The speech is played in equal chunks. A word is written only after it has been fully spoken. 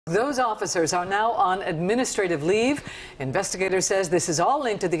Those officers are now on administrative leave. Investigators says this is all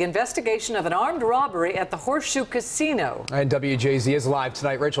linked to the investigation of an armed robbery at the Horseshoe Casino. And WJZ is live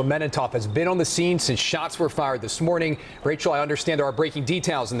tonight. Rachel Menentoff has been on the scene since shots were fired this morning. Rachel, I understand there are breaking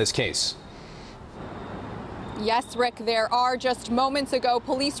details in this case. Yes, Rick, there are. Just moments ago,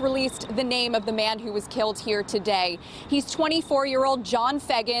 police released the name of the man who was killed here today. He's 24-year-old John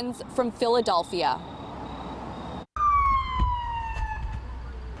Feggins from Philadelphia.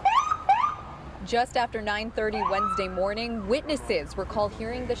 Just after 9:30 Wednesday morning, witnesses recall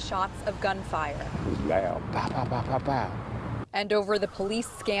hearing the shots of gunfire. It was loud. Pow, pow, pow, pow, pow. And over the police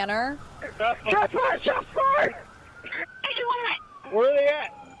scanner, Shots fired! Shots fired! Where are they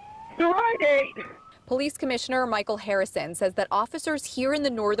at? The Rite Aid! Police Commissioner Michael Harrison says that officers here in the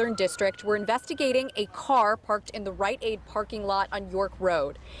Northern District were investigating a car parked in the Rite Aid parking lot on York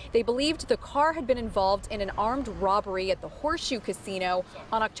Road. They believed the car had been involved in an armed robbery at the Horseshoe Casino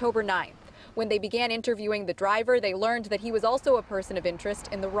on October 9th. When they began interviewing the driver, they learned that he was also a person of interest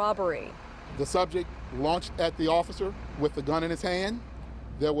in the robbery. The subject launched at the officer with the gun in his hand.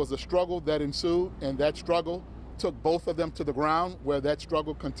 There was a struggle that ensued, and that struggle took both of them to the ground, where that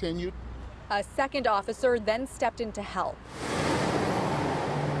struggle continued. A second officer then stepped in to help.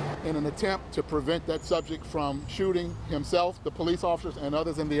 In an attempt to prevent that subject from shooting himself, the police officers, and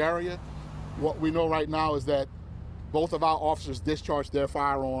others in the area, what we know right now is that both of our officers discharged their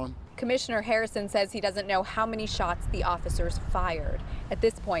firearm. Commissioner Harrison says he doesn't know how many shots the officers fired. At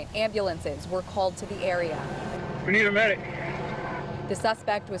this point, ambulances were called to the area. We need a medic. The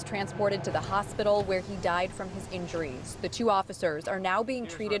suspect was transported to the hospital where he died from his injuries. The two officers are now being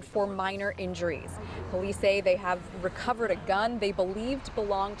treated for minor injuries. Police say they have recovered a gun they believed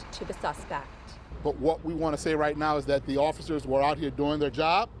belonged to the suspect. But what we want to say right now is that the officers were out here doing their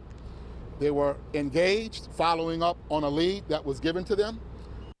job. They were engaged, following up on a lead that was given to them.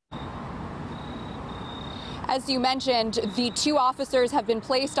 As you mentioned, the two officers have been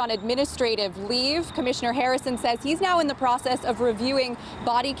placed on administrative leave. Commissioner Harrison says he's now in the process of reviewing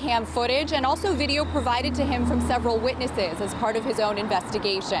body cam footage and also video provided to him from several witnesses as part of his own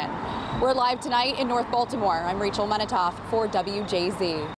investigation. We're live tonight in North Baltimore. I'm Rachel Menentoff for WJZ.